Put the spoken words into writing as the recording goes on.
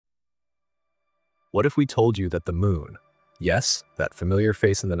What if we told you that the moon, yes, that familiar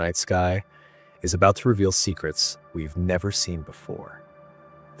face in the night sky, is about to reveal secrets we've never seen before?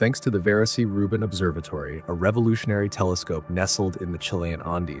 Thanks to the Vera Rubin Observatory, a revolutionary telescope nestled in the Chilean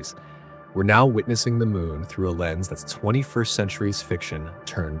Andes, we're now witnessing the moon through a lens that's 21st century's fiction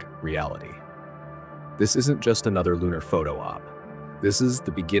turned reality. This isn't just another lunar photo op. This is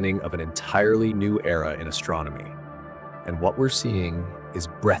the beginning of an entirely new era in astronomy. And what we're seeing is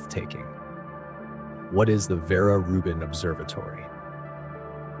breathtaking. What is the Vera Rubin Observatory?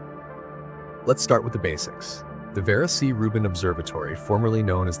 Let's start with the basics. The Vera Rubin Observatory, formerly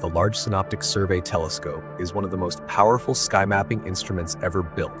known as the Large Synoptic Survey Telescope, is one of the most powerful sky mapping instruments ever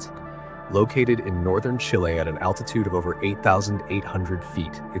built. Located in northern Chile at an altitude of over 8,800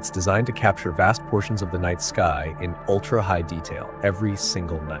 feet, it's designed to capture vast portions of the night sky in ultra-high detail every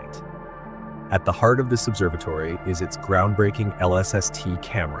single night. At the heart of this observatory is its groundbreaking LSST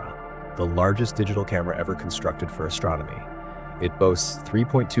camera, the largest digital camera ever constructed for astronomy. It boasts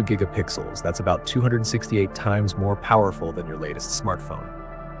 3.2 gigapixels, that's about 268 times more powerful than your latest smartphone.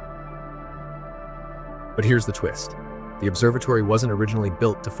 But here's the twist. The observatory wasn't originally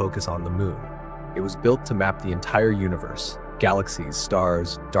built to focus on the moon. It was built to map the entire universe: galaxies,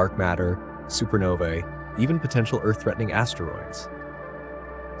 stars, dark matter, supernovae, even potential Earth-threatening asteroids.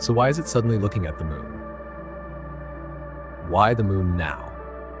 So why is it suddenly looking at the moon? Why the moon now?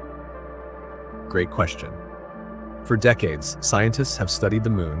 Great question. For decades, scientists have studied the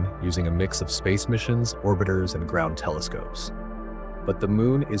moon using a mix of space missions, orbiters, and ground telescopes. But the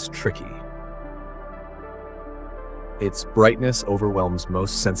moon is tricky. Its brightness overwhelms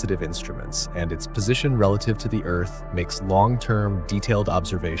most sensitive instruments, and its position relative to the Earth makes long-term, detailed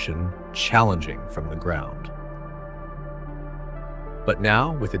observation challenging from the ground. But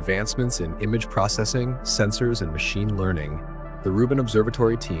now, with advancements in image processing, sensors, and machine learning, the Rubin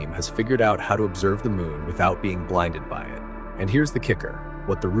Observatory team has figured out how to observe the moon without being blinded by it. And here's the kicker.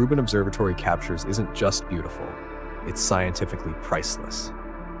 What the Rubin Observatory captures isn't just beautiful, it's scientifically priceless.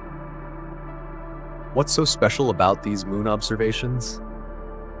 What's so special about these moon observations?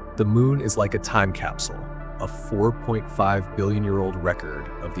 The moon is like a time capsule, a 4.5 billion-year-old record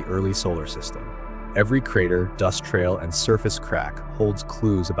of the early solar system. Every crater, dust trail, and surface crack holds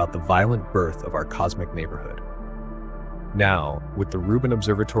clues about the violent birth of our cosmic neighborhood. Now, with the Rubin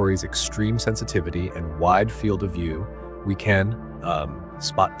Observatory's extreme sensitivity and wide field of view, we can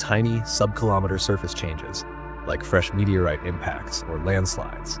spot tiny sub-kilometer surface changes, like fresh meteorite impacts or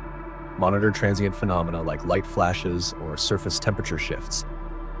landslides, monitor transient phenomena like light flashes or surface temperature shifts,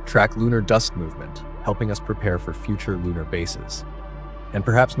 track lunar dust movement, helping us prepare for future lunar bases, and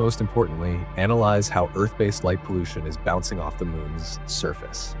perhaps most importantly, analyze how Earth-based light pollution is bouncing off the moon's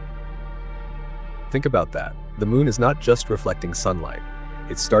surface. Think about that. The moon is not just reflecting sunlight,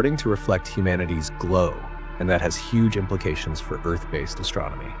 it's starting to reflect humanity's glow, and that has huge implications for Earth-based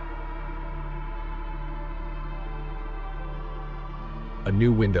astronomy. A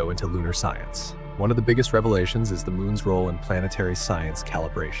new window into lunar science. One of the biggest revelations is the moon's role in planetary science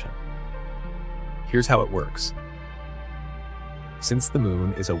calibration. Here's how it works. Since the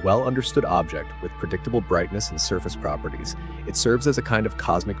moon is a well-understood object with predictable brightness and surface properties, it serves as a kind of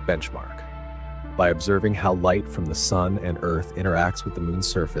cosmic benchmark. By observing how light from the sun and Earth interacts with the moon's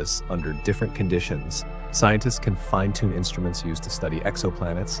surface under different conditions, scientists can fine-tune instruments used to study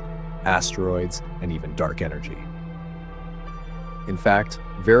exoplanets, asteroids, and even dark energy. In fact,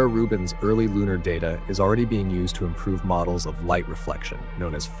 Vera Rubin's early lunar data is already being used to improve models of light reflection,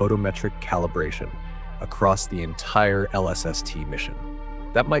 known as photometric calibration, across the entire LSST mission.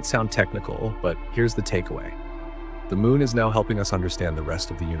 That might sound technical, but here's the takeaway. The moon is now helping us understand the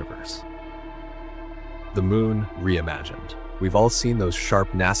rest of the universe. The moon reimagined. We've all seen those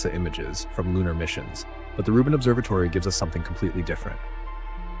sharp NASA images from lunar missions, but the Rubin Observatory gives us something completely different.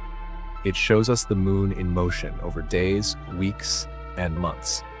 It shows us the moon in motion over days, weeks, and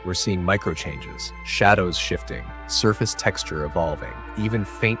months. We're seeing micro-changes, shadows shifting, surface texture evolving, even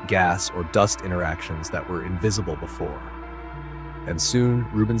faint gas or dust interactions that were invisible before. And soon,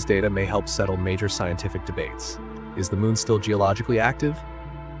 Rubin's data may help settle major scientific debates. Is the moon still geologically active?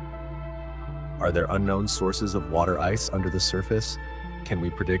 Are there unknown sources of water ice under the surface? Can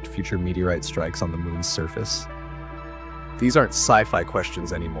we predict future meteorite strikes on the moon's surface? These aren't sci-fi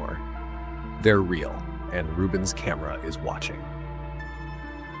questions anymore. They're real, and Rubin's camera is watching.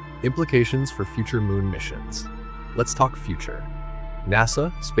 Implications for future moon missions. Let's talk future.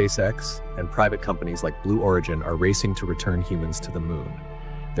 NASA, SpaceX, and private companies like Blue Origin are racing to return humans to the moon.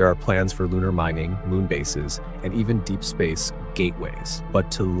 There are plans for lunar mining, moon bases, and even deep space gateways.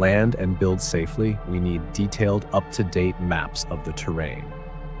 But to land and build safely, we need detailed, up-to-date maps of the terrain.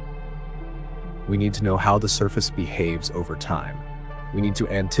 We need to know how the surface behaves over time. We need to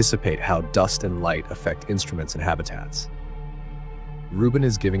anticipate how dust and light affect instruments and habitats. Rubin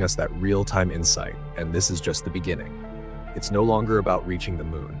is giving us that real-time insight, and this is just the beginning. It's no longer about reaching the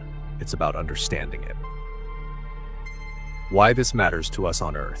moon. It's about understanding it. Why this matters to us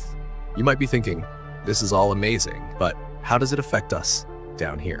on Earth. You might be thinking, this is all amazing, but how does it affect us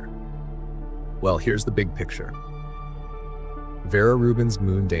down here? Well, here's the big picture. Vera Rubin's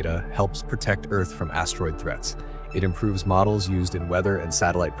moon data helps protect Earth from asteroid threats. It improves models used in weather and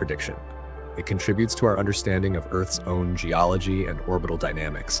satellite prediction. It contributes to our understanding of Earth's own geology and orbital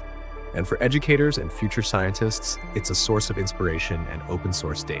dynamics. And for educators and future scientists, it's a source of inspiration and open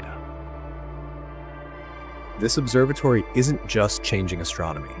source data. This observatory isn't just changing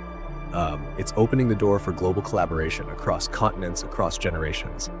astronomy. It's opening the door for global collaboration across continents, across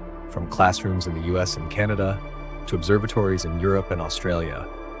generations, from classrooms in the US and Canada to observatories in Europe and Australia.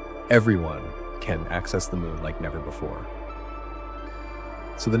 Everyone can access the moon like never before.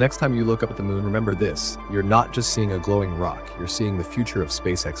 So the next time you look up at the moon, remember this: you're not just seeing a glowing rock, you're seeing the future of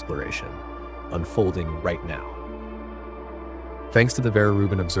space exploration unfolding right now. Thanks to the Vera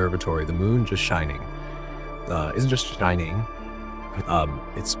Rubin Observatory, the moon isn't just shining,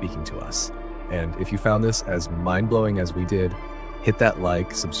 it's speaking to us. And if you found this as mind-blowing as we did, hit that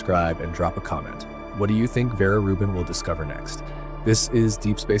like, subscribe, and drop a comment. What do you think Vera Rubin will discover next? This is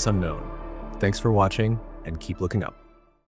Deep Space Unknown. Thanks for watching, and keep looking up.